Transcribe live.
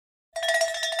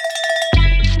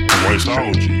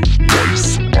Wiseology.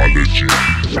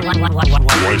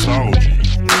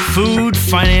 Food,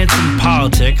 finance, and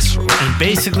politics, and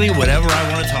basically whatever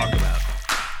I want to talk about.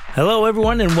 Hello,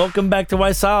 everyone, and welcome back to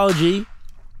Wiseology.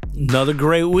 Another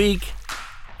great week.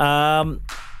 I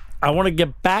want to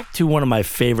get back to one of my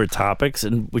favorite topics,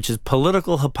 which is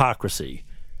political hypocrisy,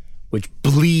 which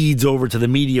bleeds over to the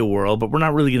media world, but we're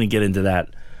not really going to get into that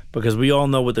because we all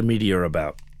know what the media are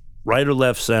about. Right or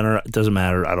left, center, it doesn't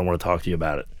matter. I don't want to talk to you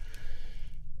about it.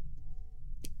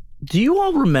 Do you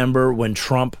all remember when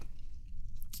Trump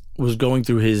was going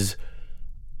through his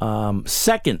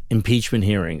second impeachment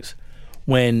hearings,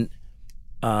 when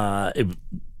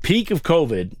peak of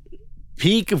COVID,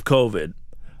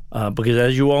 because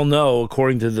as you all know,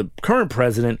 according to the current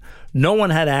president, no one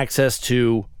had access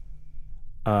to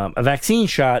a vaccine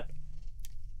shot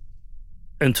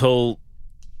until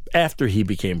after he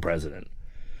became president,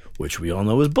 which we all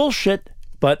know is bullshit,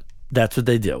 but that's what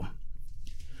they do.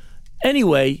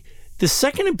 Anyway, the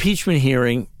second impeachment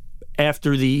hearing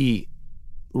after the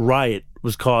riot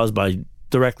was caused by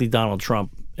directly Donald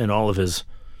Trump and all of his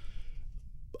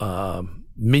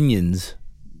minions,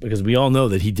 because we all know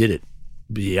that he did it.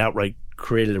 He outright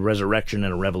created a resurrection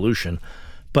and a revolution.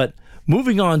 But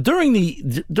moving on, during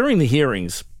the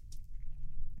hearings,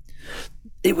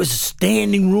 it was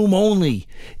standing room only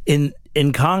in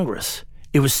Congress.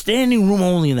 It was standing room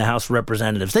only in the House of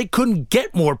Representatives. They couldn't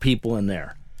get more people in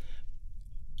there,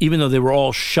 even though they were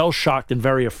all shell-shocked and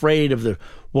very afraid of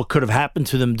what could have happened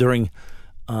to them during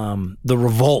the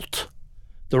revolt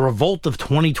of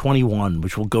 2021,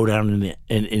 which will go down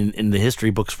in the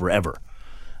history books forever.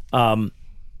 But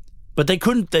they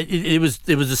couldn't. It was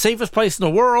the safest place in the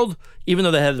world, even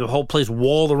though they had the whole place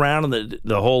walled around and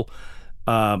the whole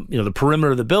the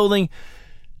perimeter of the building.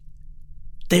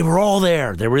 They were all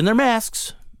there. They were in their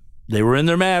masks.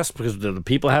 Because the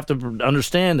people have to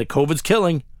understand that COVID's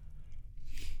killing.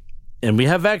 And we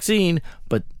have vaccine,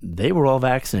 but they were all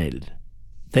vaccinated.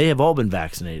 They have all been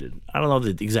vaccinated. I don't know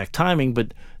the exact timing,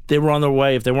 but they were on their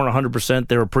way. If they weren't 100%,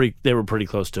 they were pretty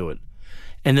close to it.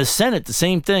 And the Senate, the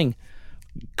same thing.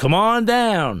 Come on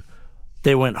down.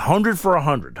 They went 100 for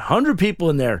 100. 100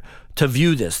 people in there to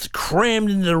view this,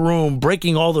 crammed into the room,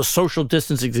 breaking all the social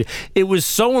distancing. It was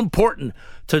so important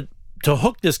to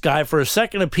hook this guy for a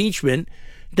second impeachment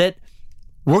that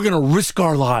we're going to risk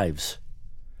our lives.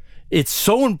 It's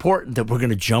so important that we're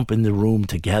going to jump in the room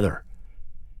together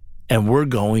and we're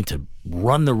going to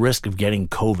run the risk of getting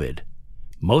COVID.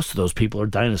 Most of those people are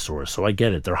dinosaurs, so I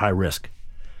get it. They're high risk.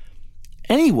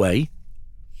 Anyway,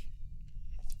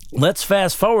 let's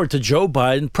fast forward to Joe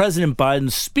Biden, President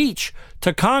Biden's speech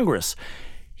to Congress.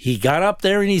 He got up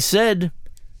there and he said,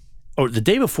 or the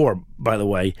day before, by the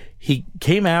way, he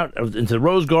came out into the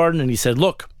Rose Garden and he said,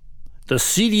 look, the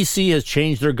CDC has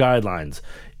changed their guidelines.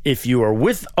 If you are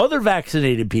with other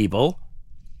vaccinated people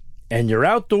and you're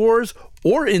outdoors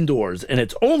or indoors and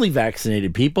it's only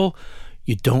vaccinated people,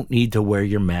 you don't need to wear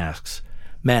your masks,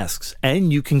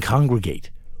 and you can congregate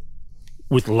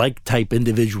with like-type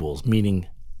individuals, meaning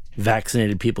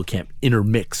vaccinated people can't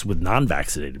intermix with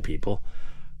non-vaccinated people.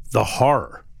 The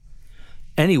horror.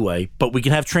 Anyway, but we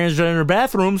can have transgender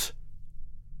bathrooms.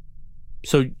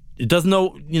 So it doesn't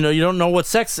know, you don't know what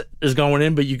sex is going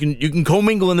in, but you can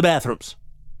commingle in the bathrooms.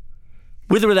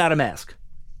 With or without a mask.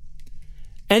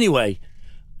 Anyway,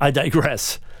 I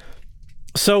digress.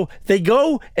 So they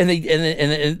go and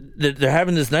they're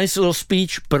having this nice little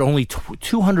speech, but only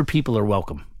 200 people are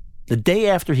welcome. The day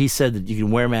after he said that you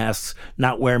can wear masks,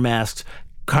 not wear masks,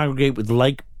 congregate with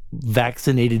like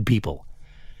vaccinated people.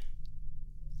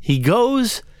 He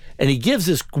goes and he gives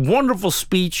this wonderful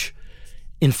speech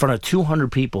in front of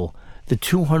 200 people. The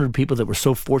 200 people that were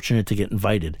so fortunate to get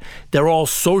invited. They're all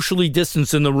socially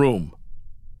distanced in the room.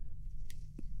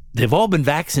 They've all been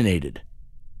vaccinated.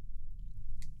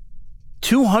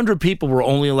 200 people were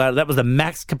only allowed. That was the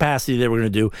max capacity they were going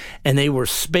to do. And they were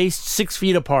spaced 6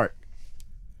 feet apart.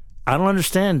 I don't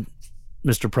understand,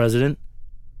 Mr. President.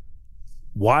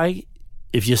 Why,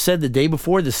 if you said the day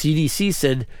before, the CDC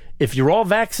said, if you're all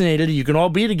vaccinated, you can all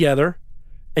be together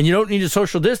and you don't need to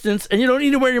social distance and you don't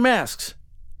need to wear your masks.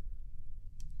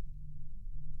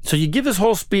 So you give this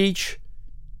whole speech.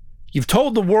 You've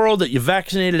told the world that you've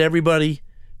vaccinated everybody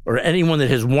or anyone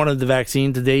that has wanted the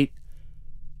vaccine to date.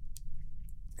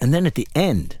 And then at the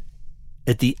end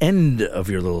of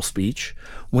your little speech,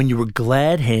 when you were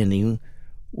glad-handing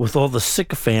with all the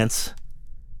sycophants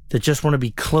that just want to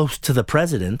be close to the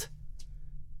president,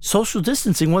 social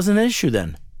distancing wasn't an issue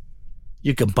then.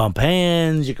 You can bump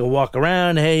hands. You can walk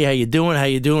around. Hey, how you doing? How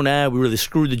you doing? We really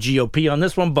screwed the GOP on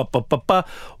this one.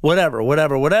 Whatever. We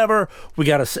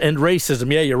got to end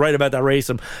racism. Yeah, you're right about that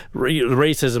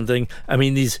racism thing. I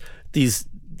mean, these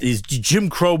Jim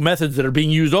Crow methods that are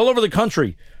being used all over the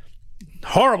country.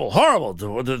 Horrible.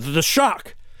 The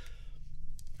shock.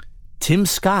 Tim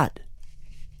Scott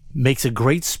makes a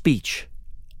great speech.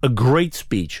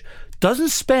 Doesn't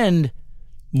spend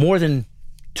more than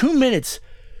 2 minutes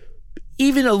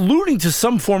even alluding to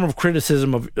some form of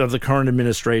criticism of the current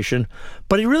administration,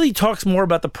 but he really talks more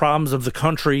about the problems of the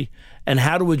country and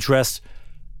how to address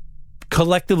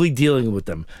collectively dealing with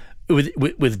them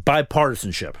with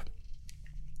bipartisanship.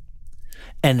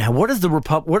 And what is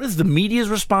the media's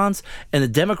response and the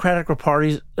Democratic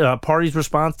Party's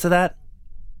response to that?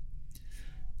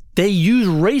 They use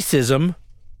racism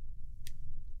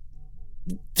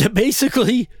to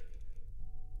basically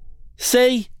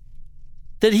say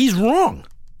that he's wrong.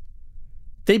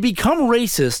 They become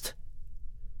racist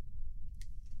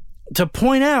to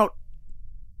point out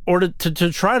or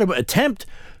to try to attempt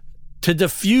to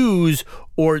diffuse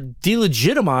or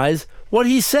delegitimize what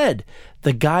he said.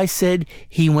 The guy said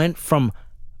he went from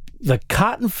the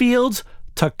cotton fields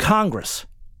to Congress.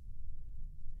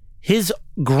 His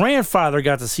grandfather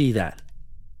got to see that.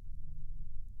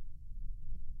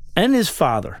 And his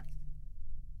father.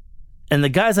 And the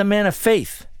guy's a man of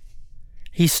faith.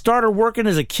 He started working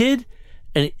as a kid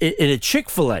in a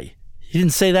Chick-fil-A. He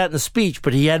didn't say that in the speech,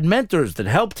 but he had mentors that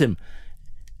helped him.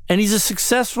 And he's a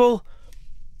successful,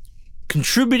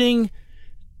 contributing,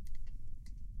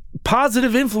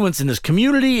 positive influence in his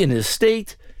community, in his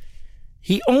state.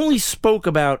 He only spoke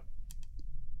about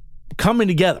coming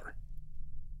together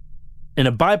in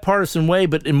a bipartisan way,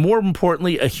 but in more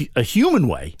importantly, a human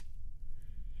way.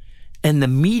 And the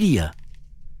media,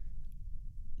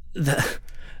 the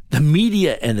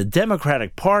media and the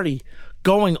Democratic Party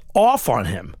going off on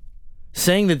him,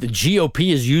 saying that the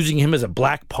GOP is using him as a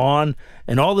black pawn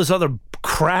and all this other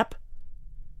crap.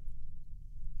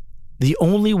 The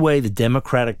only way the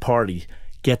Democratic Party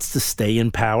gets to stay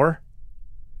in power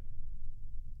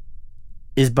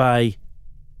is by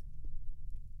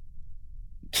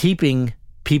keeping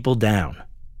people down.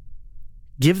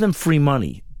 Give them free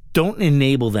money. Don't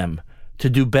enable them to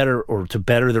do better or to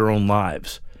better their own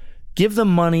lives. Give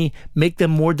them money, make them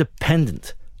more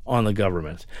dependent on the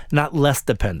government, not less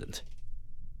dependent.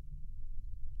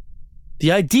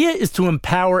 The idea is to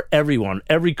empower everyone,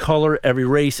 every color, every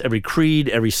race, every creed,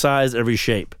 every size, every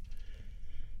shape.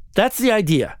 That's the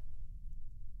idea.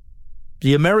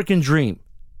 The American dream,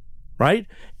 right?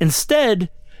 Instead,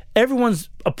 everyone's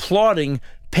applauding,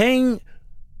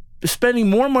 spending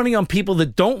more money on people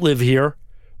that don't live here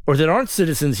or that aren't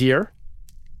citizens here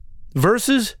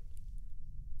versus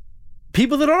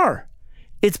people that are.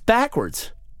 It's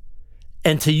backwards.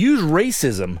 And to use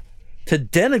racism to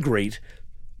denigrate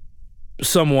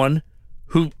someone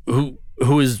who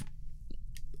is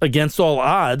against all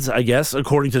odds, I guess,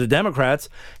 according to the Democrats,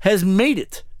 has made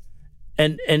it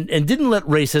and didn't let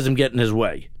racism get in his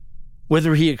way,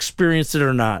 whether he experienced it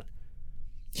or not.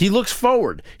 He looks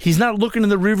forward. He's not looking in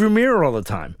the rearview mirror all the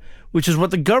time, which is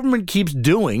what the government keeps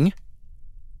doing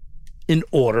in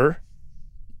order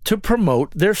to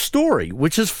promote their story,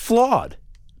 which is flawed.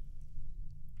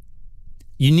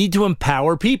 You need to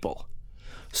empower people.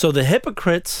 So the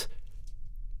hypocrites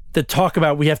that talk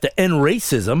about we have to end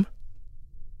racism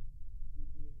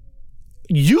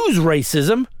use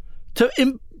racism to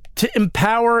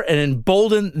empower and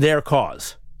embolden their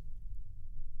cause.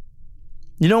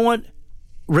 You know what?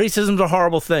 Racism's a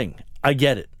horrible thing. I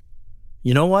get it.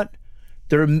 You know what?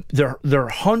 There are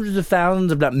hundreds of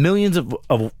thousands, if not millions,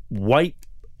 of white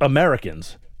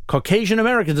Americans, Caucasian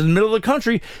Americans in the middle of the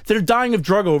country that are dying of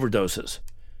drug overdoses.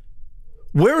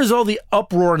 Where is all the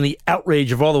uproar and the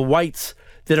outrage of all the whites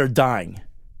that are dying?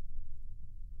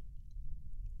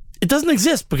 It doesn't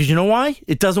exist because you know why?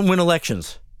 It doesn't win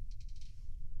elections.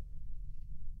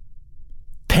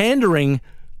 Pandering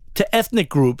to ethnic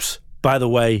groups, by the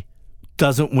way,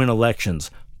 doesn't win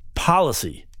elections.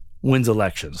 Policy wins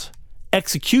elections.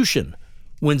 Execution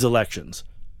wins elections.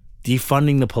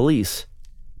 Defunding the police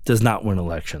does not win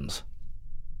elections.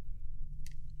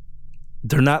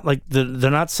 They're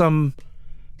not some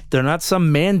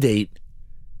mandate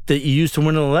that you use to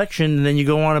win an election and then you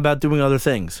go on about doing other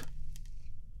things.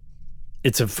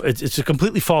 It's a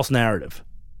completely false narrative.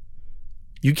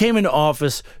 You came into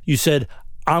office, you said,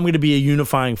 I'm going to be a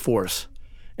unifying force.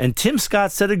 And Tim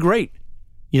Scott said it great.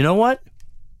 You know what?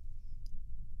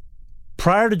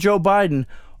 Prior to Joe Biden,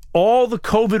 all the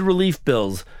COVID relief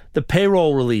bills, the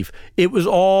payroll relief, it was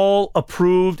all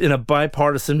approved in a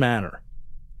bipartisan manner.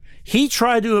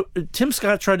 Tim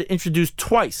Scott tried to introduce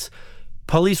twice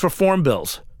police reform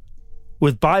bills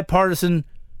with bipartisan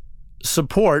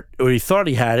support, or he thought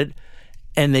he had it,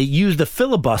 and they used the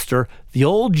filibuster, the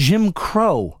old Jim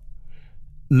Crow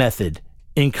method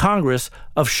in Congress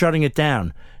of shutting it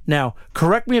down. Now,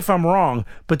 correct me if I'm wrong,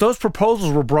 but those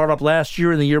proposals were brought up last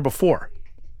year and the year before.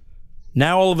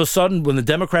 Now, all of a sudden, when the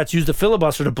Democrats used the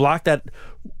filibuster to block that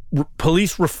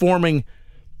police reforming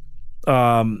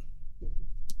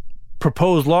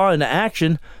proposed law into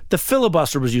action, the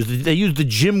filibuster was used. They used the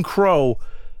Jim Crow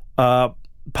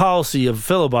policy of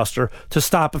filibuster to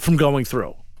stop it from going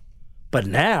through. But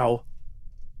now,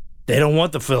 they don't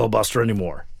want the filibuster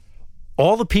anymore.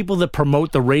 All the people that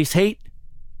promote the race hate,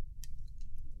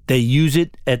 they use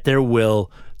it at their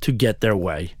will to get their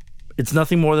way. It's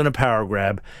nothing more than a power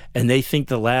grab, and they think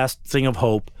the last thing of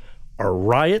hope are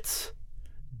riots,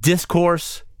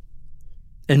 discourse,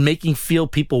 and making feel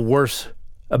people worse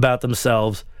about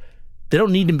themselves. They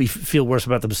don't need to feel worse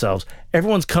about themselves.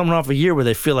 Everyone's coming off a year where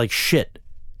they feel like shit,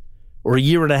 or a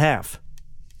year and a half.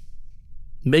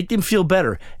 Make them feel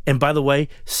better. And by the way,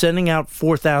 sending out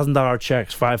 $4,000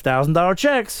 checks, $5,000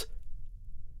 checks,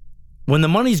 when the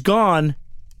money's gone,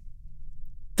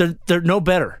 they're no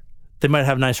better. They might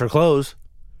have nicer clothes.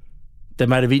 They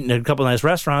might have eaten at a couple of nice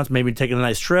restaurants, maybe taken a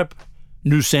nice trip,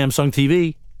 new Samsung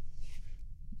TV,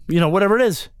 whatever it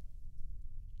is.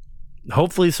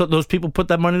 Hopefully those people put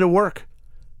that money to work,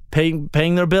 paying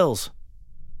their bills.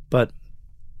 But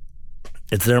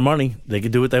it's their money. They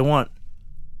can do what they want.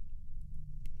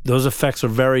 Those effects are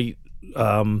very,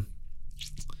 they're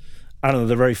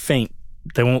very faint.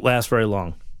 They won't last very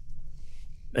long.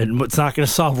 And it's not going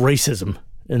to solve racism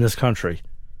in this country.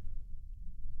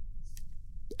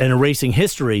 And erasing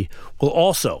history will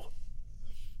also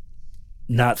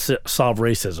not solve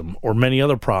racism or many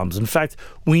other problems. In fact,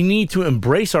 we need to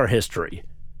embrace our history.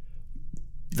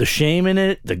 The shame in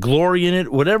it, the glory in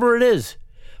it, whatever it is.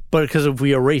 But because if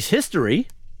we erase history,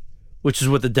 which is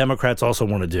what the Democrats also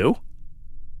want to do,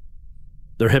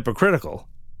 they're hypocritical.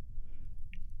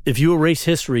 If you erase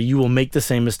history, you will make the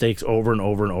same mistakes over and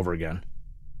over and over again.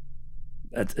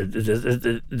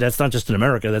 That's not just in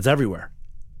America, that's everywhere.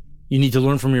 You need to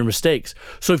learn from your mistakes.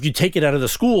 So if you take it out of the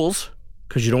schools,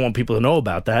 because you don't want people to know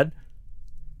about that,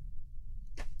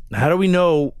 how do we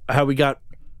know how we got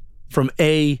from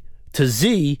A to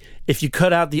Z if you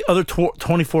cut out the other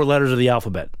 24 letters of the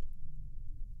alphabet?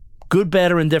 Good,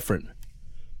 bad, or indifferent.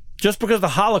 Just because the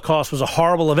Holocaust was a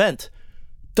horrible event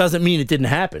doesn't mean it didn't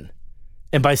happen.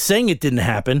 And by saying it didn't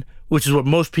happen, which is what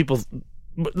most people,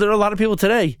 there are a lot of people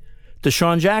today,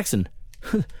 Deshaun Jackson,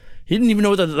 he didn't even know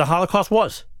what the Holocaust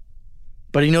was,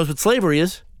 but he knows what slavery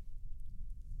is.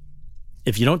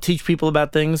 If you don't teach people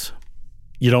about things,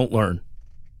 you don't learn.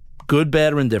 Good,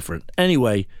 bad, or indifferent.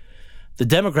 Anyway, the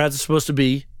Democrats are supposed to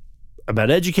be about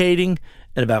educating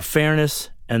and about fairness,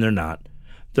 and they're not.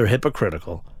 They're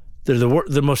hypocritical. They're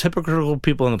the most hypocritical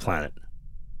people on the planet.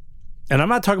 And I'm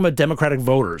not talking about Democratic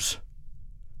voters.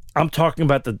 I'm talking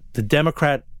about the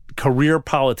Democrat career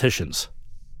politicians.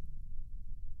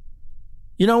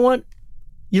 You know what?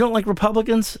 You don't like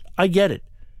Republicans? I get it.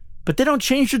 But they don't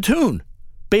change the tune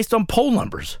based on poll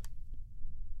numbers.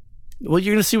 Well,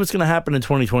 you're going to see what's going to happen in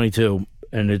 2022,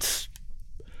 and it's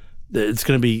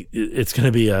going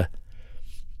to be a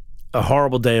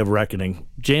horrible day of reckoning.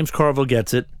 James Carville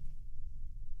gets it.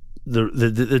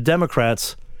 The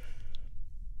Democrats,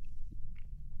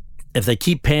 if they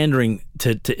keep pandering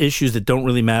to issues that don't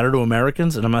really matter to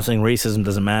Americans, and I'm not saying racism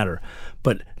doesn't matter,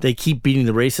 but they keep beating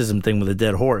the racism thing with a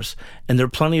dead horse. And there are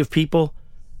plenty of people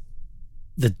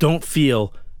that don't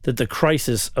feel that the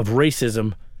crisis of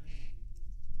racism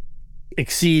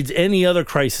exceeds any other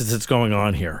crisis that's going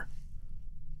on here.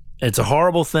 It's a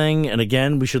horrible thing, and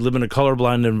again, we should live in a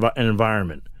colorblind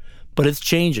environment. But it's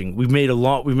changing. We've made a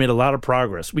lot of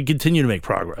progress. We continue to make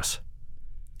progress.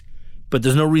 But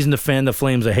there's no reason to fan the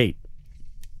flames of hate.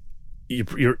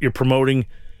 You're promoting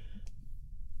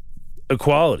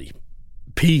equality,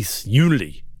 peace,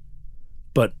 unity.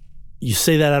 But you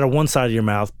say that out of one side of your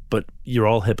mouth, but you're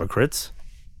all hypocrites,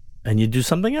 and you do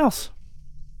something else.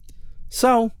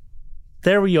 So,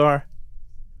 there we are.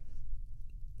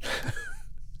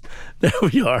 There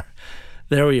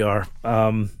we are.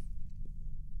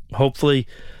 Hopefully,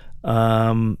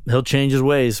 he'll change his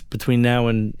ways between now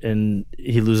and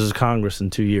he loses Congress in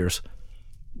 2 years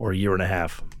or a year and a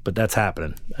half. But that's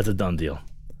happening. That's a done deal.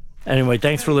 Anyway,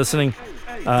 thanks for listening.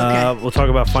 We'll talk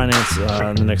about finance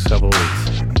in the next couple of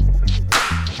weeks.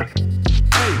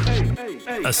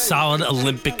 A solid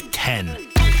Olympic 10.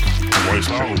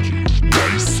 Weissology.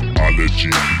 Wiseology.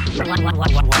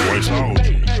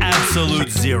 Wiseology. Absolute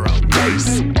zero.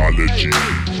 Wiseology.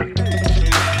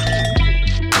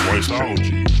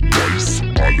 Wiseology.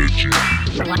 Wiseology.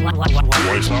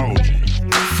 Wiseology.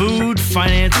 Food,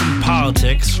 finance, and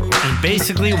politics, and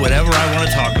basically whatever I want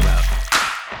to talk about.